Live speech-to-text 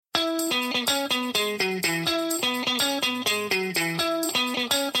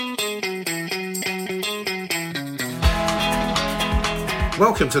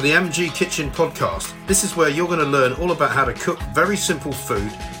Welcome to the MG Kitchen Podcast. This is where you're going to learn all about how to cook very simple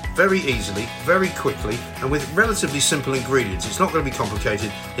food, very easily, very quickly, and with relatively simple ingredients. It's not going to be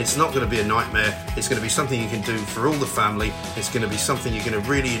complicated, it's not going to be a nightmare, it's going to be something you can do for all the family, it's going to be something you're going to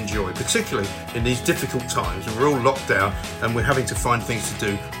really enjoy, particularly in these difficult times when we're all locked down and we're having to find things to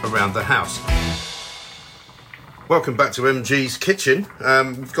do around the house. Welcome back to MG's Kitchen.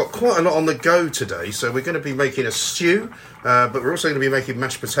 We've got quite a lot on the go today, so we're going to be making a stew, but we're also going to be making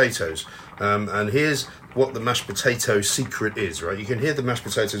mashed potatoes. And here's what the mashed potato secret is, right? You can hear the mashed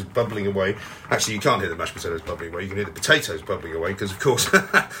potatoes bubbling away. Actually, you can't hear the mashed potatoes bubbling away. You can hear the potatoes bubbling away because, of course,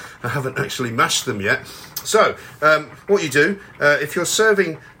 I haven't actually mashed them yet. So, what you do, if you're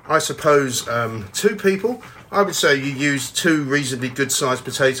serving, I suppose, 2 people, I would say you use 2 reasonably good-sized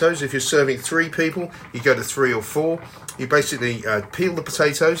potatoes. If you're serving 3 people, you go to 3 or 4. You basically peel the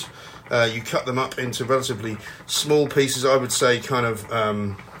potatoes. You cut them up into relatively small pieces, I would say kind of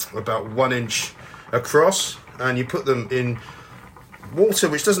about 1 inch across. And you put them in water,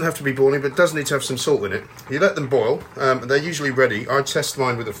 which doesn't have to be boiling, but does need to have some salt in it. You let them boil, and they're usually ready. I test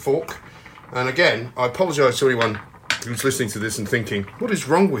mine with a fork. And again, I apologise to anyone who's listening to this and thinking, what is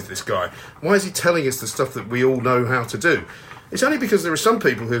wrong with this guy? Why is he telling us the stuff that we all know how to do? It's only because there are some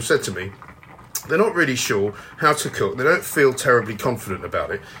people who have said to me, they're not really sure how to cook, they don't feel terribly confident about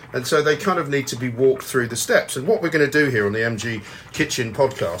it, and so they kind of need to be walked through the steps. And what we're going to do here on the MG Kitchen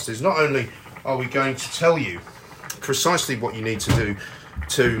Podcast is not only are we going to tell you precisely what you need to do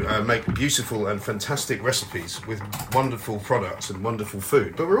to make beautiful and fantastic recipes with wonderful products and wonderful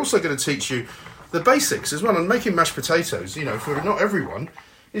food, but we're also going to teach you the basics as well. And making mashed potatoes, you know, for not everyone,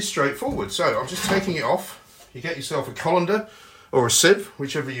 is straightforward. So I'm just taking it off. You get yourself a colander or a sieve,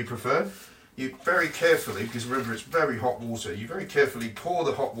 whichever you prefer. You very carefully, because remember it's very hot water, you very carefully pour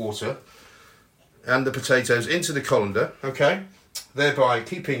the hot water and the potatoes into the colander, okay? Thereby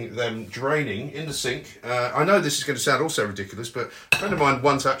keeping them draining in the sink. I know this is going to sound also ridiculous, but a friend of mine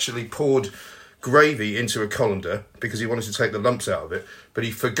once actually poured gravy into a colander because he wanted to take the lumps out of it, but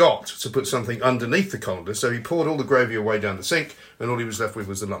he forgot to put something underneath the colander, so he poured all the gravy away down the sink and all he was left with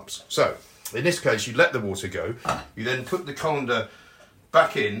was the lumps. So in this case, you let the water go, you then put the colander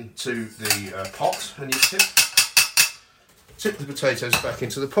back into the pot and you tip the potatoes back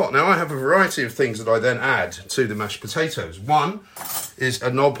into the pot. Now I have a variety of things that I then add to the mashed potatoes. One is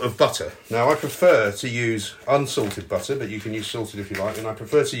a knob of butter. Now I prefer to use unsalted butter, but you can use salted if you like, and I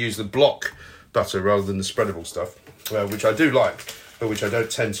prefer to use the block butter rather than the spreadable stuff, which I do like, but which I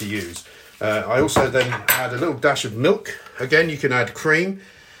don't tend to use. I also then add a little dash of milk. Again, you can add cream,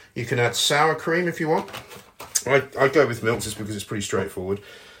 you can add sour cream if you want. I go with milk just because it's pretty straightforward.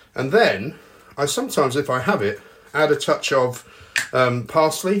 And then I sometimes, if I have it, add a touch of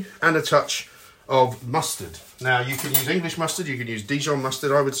parsley and a touch of mustard. Now you can use English mustard, you can use Dijon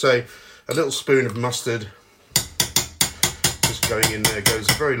mustard. I would say a little spoon of mustard just going in there goes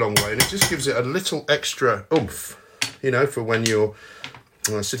a very long way, and it just gives it a little extra oomph, you know, for when you're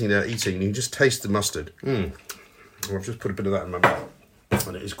sitting there eating and you just taste the mustard. I've just put a bit of that in my mouth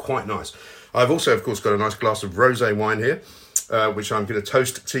and it is quite nice. I've also, of course, got a nice glass of rosé wine here, which I'm going to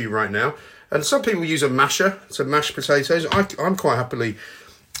toast to you right now. And some people use a masher to mash potatoes. I'm quite happily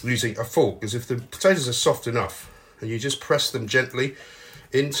using a fork, because if the potatoes are soft enough and you just press them gently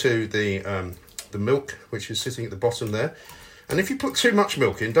into the milk, which is sitting at the bottom there. And if you put too much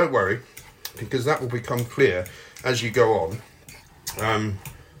milk in, don't worry, because that will become clear as you go on,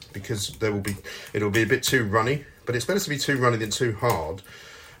 because it'll be a bit too runny. But it's better to be too runny than too hard.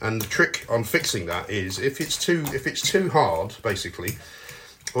 And the trick on fixing that is if it's too hard, basically,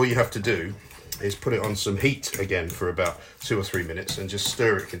 all you have to do is put it on some heat again for about 2 or 3 minutes and just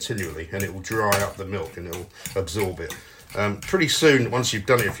stir it continually, and it will dry up the milk and it will absorb it. Pretty soon, once you've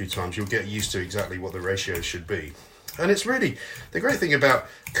done it a few times, you'll get used to exactly what the ratio should be. And it's really, the great thing about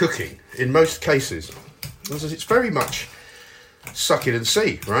cooking, in most cases, is it's very much suck it and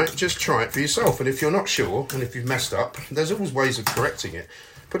see, right? Just try it for yourself. And if you're not sure, and if you've messed up, there's always ways of correcting it.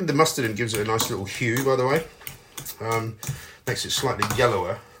 Putting the mustard in gives it a nice little hue, by the way. Makes it slightly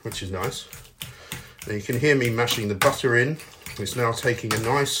yellower, which is nice. Now you can hear me mashing the butter in. It's now taking a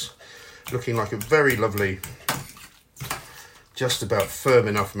nice, looking like a very lovely, just about firm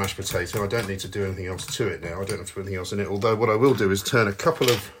enough mashed potato. I don't need to do anything else to it now. I don't have to put anything else in it. Although what I will do is turn a couple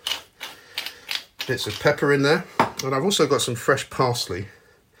of bits of pepper in there. And I've also got some fresh parsley,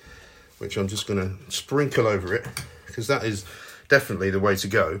 which I'm just going to sprinkle over it, because that is definitely the way to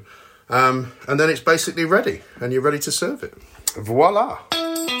go. And then it's basically ready, and you're ready to serve it. Voila!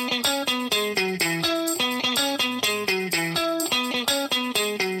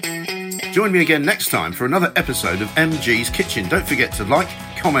 Join me again next time for another episode of MG's Kitchen. Don't forget to like,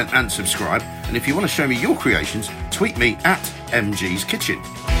 comment and subscribe. And if you want to show me your creations, tweet me at MG's Kitchen.